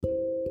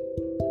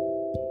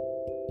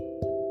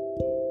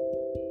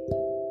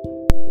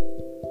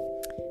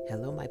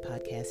Hello, my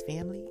podcast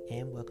family,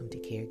 and welcome to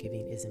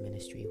Caregiving is a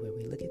Ministry, where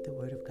we look at the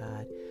Word of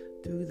God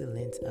through the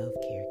lens of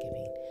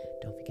caregiving.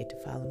 Don't forget to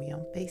follow me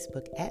on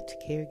Facebook at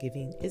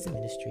Caregiving is a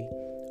Ministry,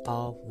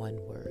 all one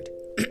word.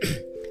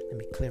 Let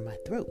me clear my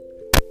throat.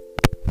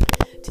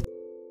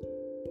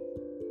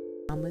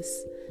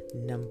 Promise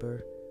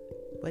number,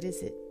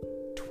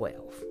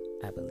 12,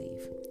 I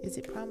believe. Is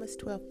it Promise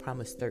 12?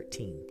 Promise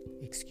 13,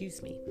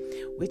 excuse me,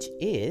 which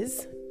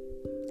is,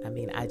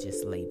 I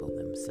just label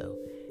them, so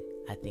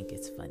I think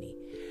it's funny.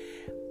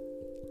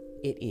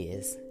 It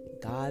is,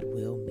 God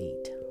will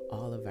meet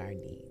all of our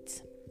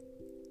needs.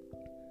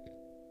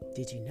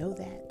 Did you know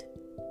that?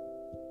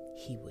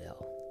 He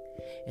will.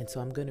 And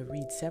so I'm going to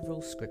read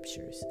several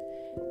scriptures.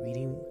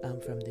 Reading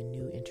from the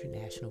New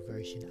International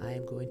Version, I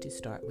am going to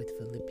start with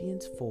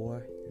Philippians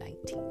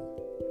 4:19.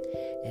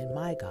 And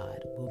my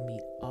God will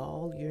meet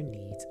all your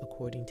needs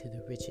according to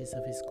the riches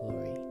of his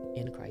glory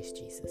in Christ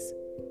Jesus.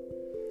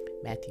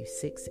 Matthew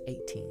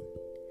 6:18.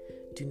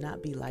 Do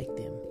not be like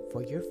them,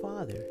 for your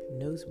Father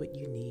knows what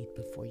you need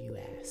before you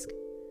ask.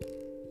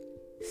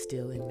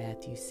 Still in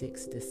Matthew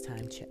 6, this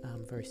time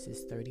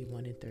verses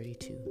 31 and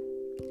 32.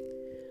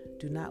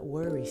 Do not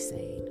worry,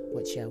 saying,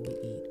 what shall we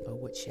eat, or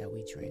what shall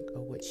we drink,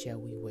 or what shall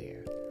we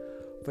wear?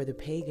 For the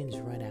pagans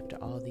run after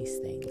all these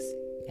things,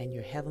 and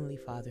your heavenly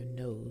Father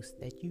knows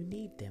that you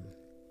need them.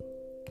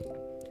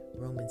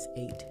 Romans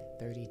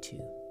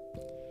 8:32.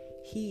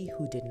 He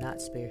who did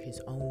not spare his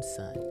own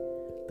son,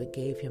 but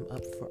gave him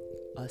up for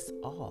us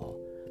all,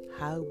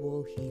 how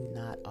will he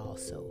not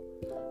also,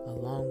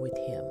 along with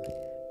him,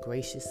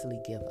 graciously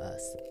give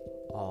us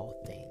all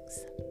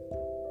things?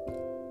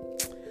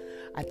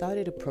 I thought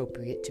it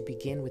appropriate to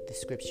begin with the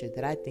scripture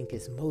that I think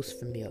is most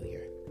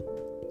familiar.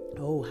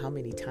 Oh, how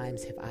many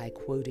times have I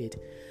quoted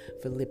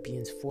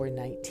Philippians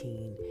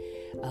 4:19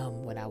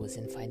 when I was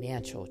in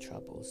financial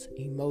troubles,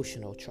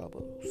 emotional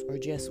troubles, or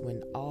just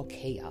when all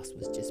chaos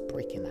was just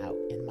breaking out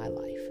in my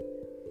life.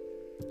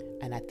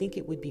 And I think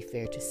it would be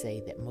fair to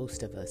say that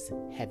most of us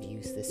have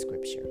used this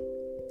scripture,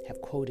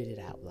 have quoted it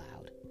out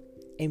loud.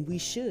 And we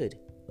should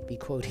be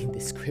quoting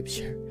this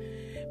scripture,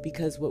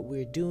 because what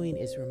we're doing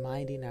is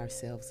reminding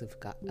ourselves of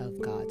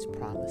God's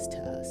promise to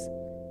us.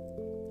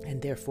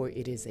 And therefore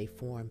it is a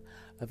form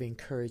of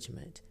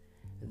encouragement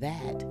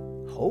that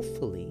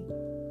hopefully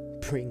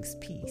brings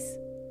peace.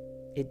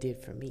 It did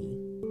for me.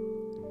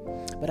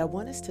 But I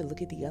want us to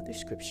look at the other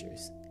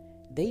scriptures.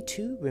 They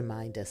too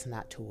remind us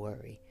not to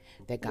worry,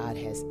 that God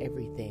has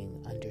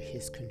everything under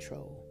his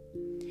control.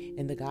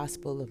 In the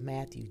Gospel of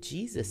Matthew,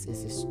 Jesus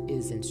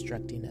is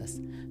instructing us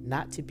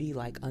not to be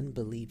like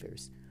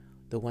unbelievers,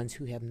 the ones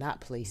who have not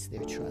placed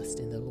their trust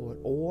in the Lord,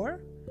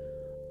 or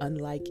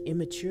unlike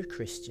immature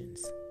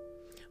Christians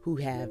who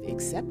have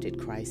accepted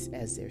Christ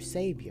as their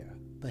Savior,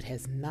 but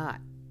have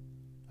not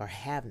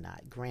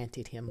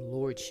granted him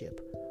lordship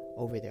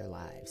over their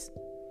lives.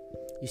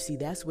 You see,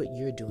 that's what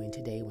you're doing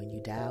today when you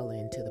dial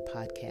into the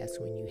podcast,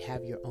 when you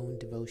have your own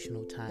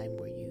devotional time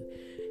where you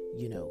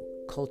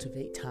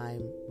cultivate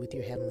time with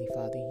your Heavenly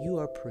Father. You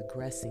are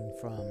progressing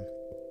from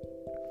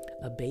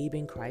a babe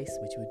in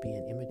Christ, which would be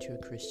an immature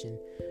Christian,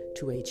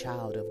 to a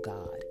child of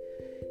God.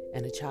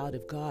 And a child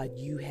of God,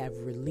 you have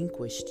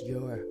relinquished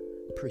your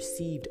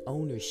perceived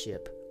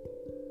ownership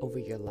over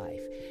your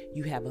life.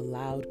 You have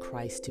allowed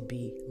Christ to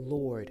be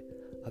Lord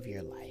of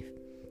your life.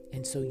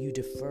 And so you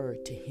defer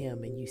to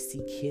him and you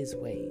seek his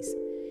ways.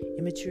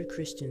 Immature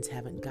Christians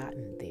haven't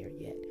gotten there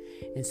yet.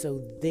 And so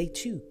they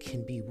too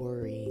can be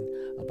worrying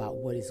about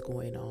what is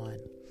going on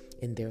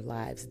in their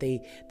lives.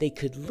 They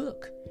could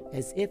look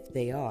as if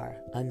they are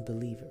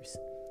unbelievers.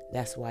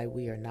 That's why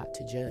we are not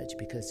to judge,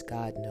 because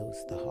God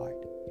knows the heart.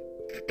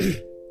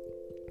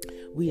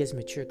 We as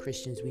mature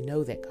Christians, we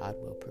know that God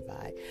will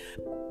provide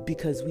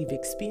because we've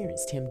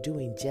experienced him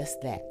doing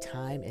just that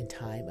time and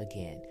time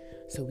again.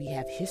 So we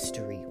have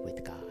history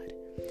with God.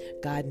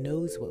 God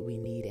knows what we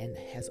need and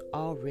has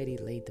already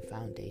laid the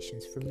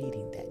foundations for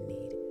meeting that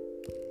need.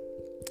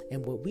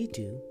 And what we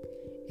do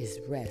is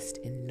rest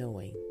in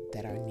knowing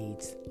that our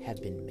needs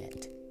have been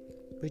met.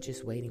 We're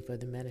just waiting for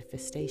the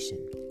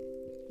manifestation.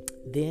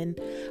 Then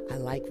I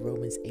like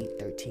Romans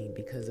 8:13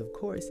 because, of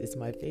course, it's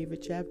my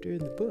favorite chapter in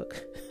the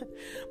book.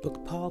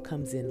 But Paul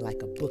comes in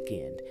like a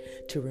bookend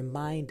to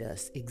remind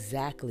us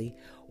exactly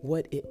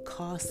what it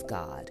cost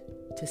God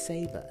to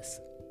save us.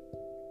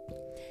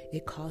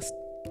 It cost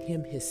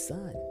him his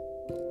son.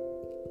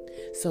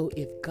 So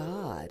if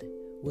God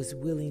was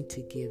willing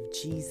to give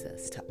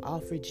Jesus, to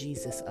offer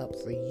Jesus up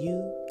for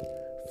you,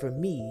 for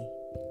me,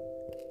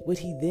 would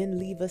he then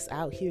leave us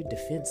out here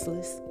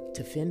defenseless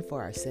to fend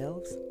for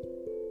ourselves?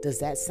 Does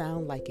that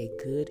sound like a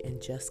good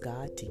and just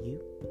God to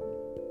you?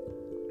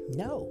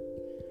 No,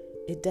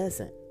 it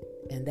doesn't.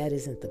 And that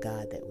isn't the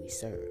God that we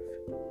serve.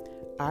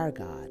 Our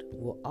God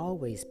will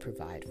always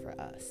provide for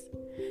us.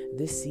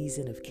 This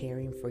season of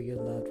caring for your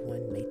loved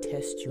one may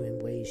test you in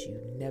ways you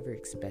never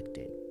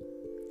expected.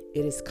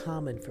 It is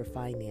common for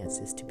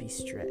finances to be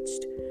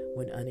stretched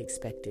when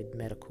unexpected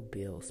medical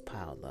bills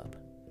pile up.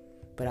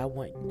 But I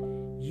want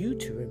you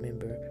to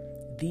remember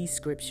these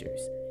scriptures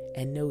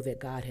and know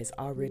that God has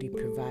already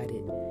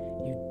provided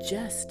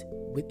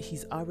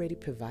He's already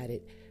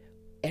provided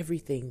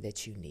everything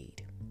that you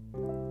need.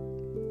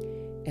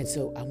 And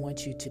so I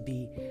want you to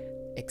be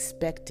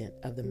expectant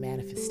of the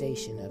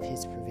manifestation of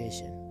His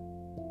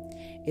provision.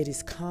 It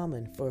is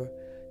common for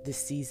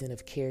this season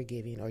of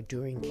caregiving or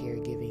during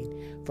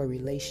caregiving for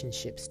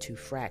relationships to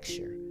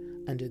fracture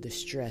under the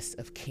stress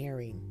of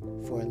caring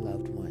for a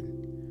loved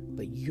one.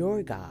 But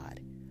your God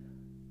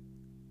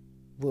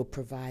will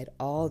provide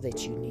all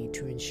that you need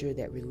to ensure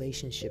that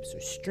relationships are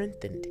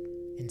strengthened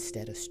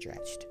instead of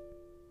stretched.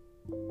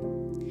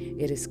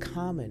 It is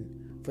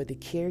common for the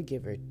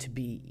caregiver to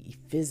be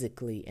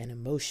physically and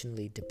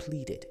emotionally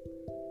depleted,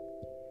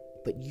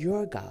 but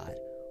your God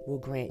will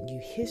grant you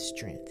His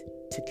strength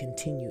to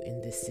continue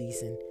in this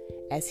season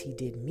as He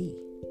did me.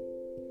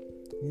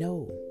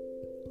 No,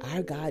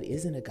 our God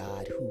isn't a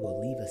God who will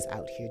leave us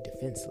out here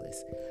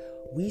defenseless.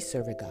 We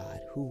serve a God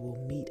who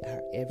will meet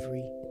our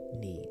every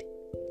need.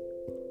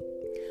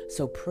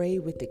 So pray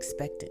with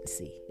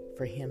expectancy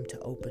for Him to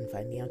open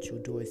financial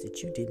doors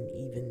that you didn't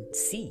even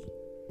see.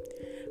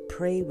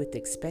 Pray with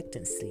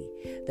expectancy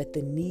that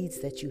the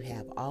needs that you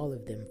have, all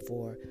of them,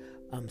 for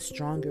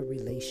stronger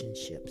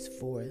relationships,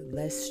 for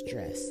less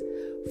stress,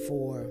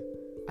 for,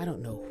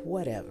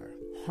 whatever,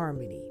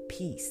 harmony,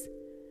 peace.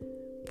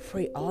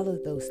 Pray all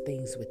of those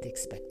things with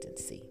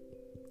expectancy.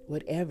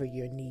 Whatever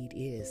your need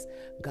is,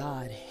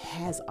 God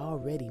has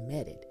already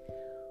met it.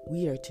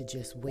 We are to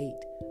just wait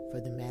for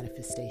the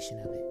manifestation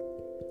of it.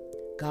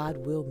 God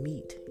will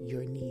meet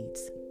your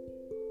needs.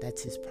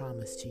 That's His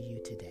promise to you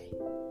today.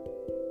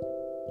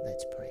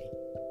 Let's pray.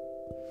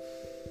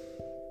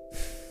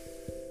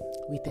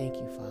 We thank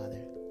you,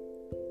 Father,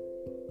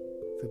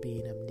 for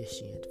being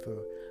omniscient,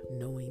 for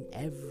knowing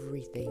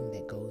everything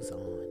that goes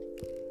on.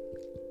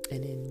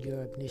 And in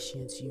your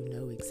omniscience, you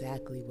know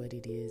exactly what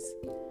it is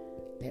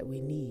that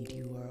we need.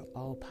 You are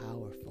all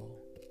powerful.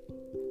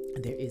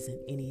 There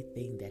isn't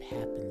anything that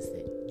happens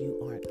that you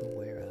aren't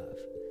aware of.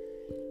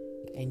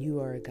 And you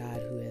are a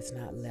God who has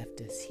not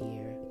left us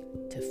here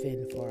to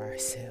fend for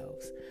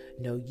ourselves.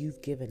 No,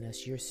 you've given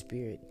us your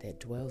Spirit that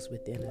dwells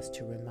within us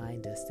to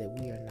remind us that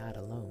we are not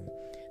alone,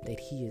 that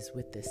He is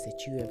with us,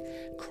 that you have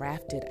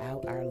crafted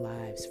out our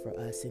lives for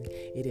us. And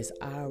it is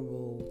our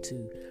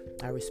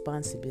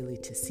responsibility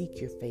to seek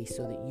your face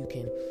so that you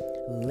can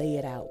lay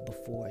it out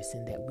before us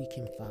and that we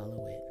can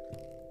follow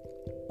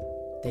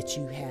it. That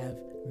you have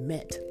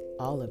met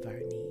all of our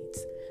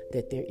needs,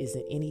 that there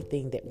isn't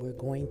anything that we're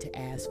going to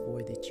ask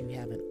for that you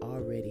haven't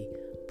already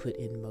put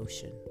in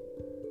motion.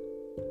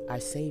 Our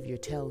Savior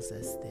tells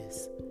us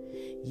this,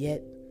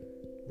 yet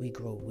we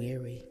grow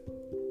weary.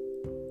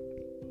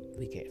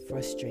 We get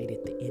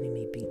frustrated. The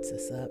enemy beats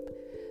us up.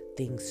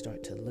 Things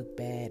start to look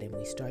bad, and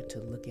we start to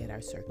look at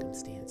our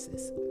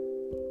circumstances.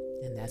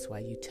 And that's why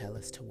you tell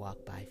us to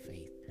walk by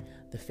faith.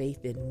 The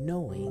faith in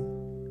knowing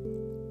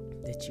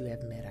that you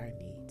have met our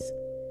needs.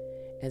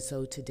 And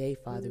so today,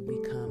 Father,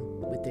 we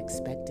come with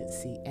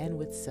expectancy and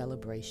with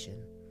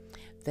celebration,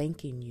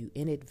 thanking you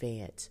in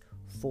advance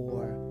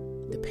for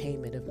the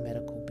payment of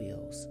medical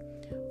bills,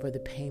 for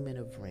the payment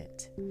of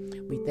rent.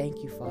 We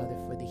thank you, Father,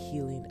 for the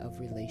healing of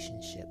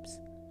relationships.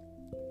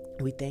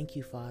 We thank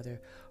you,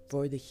 Father,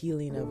 for the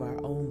healing of our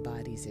own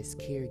bodies as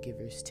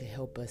caregivers to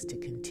help us to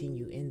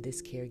continue in this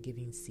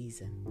caregiving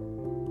season.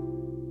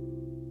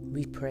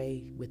 We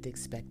pray with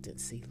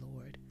expectancy,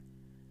 Lord,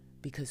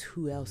 because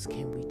who else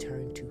can we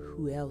turn to?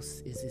 Who else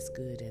is as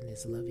good and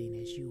as loving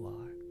as you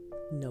are?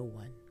 No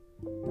one.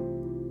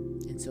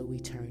 And so we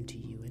turn to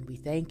you and we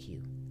thank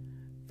you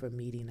for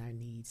meeting our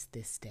needs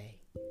this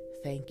day.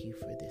 Thank you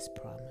for this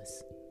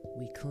promise.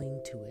 We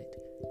cling to it.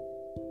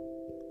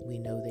 We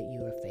know that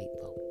you are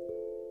faithful.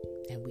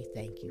 And we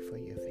thank you for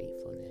your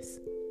faithfulness.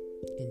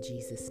 In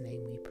Jesus'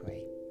 name we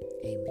pray.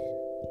 Amen.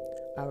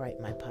 All right,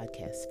 my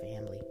podcast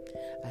family,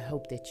 I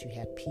hope that you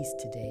have peace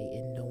today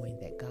in knowing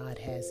that God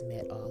has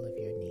met all of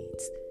your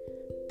needs.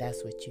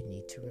 That's what you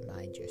need to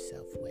remind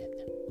yourself with.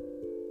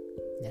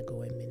 Now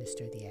go and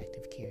minister the act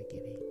of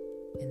caregiving.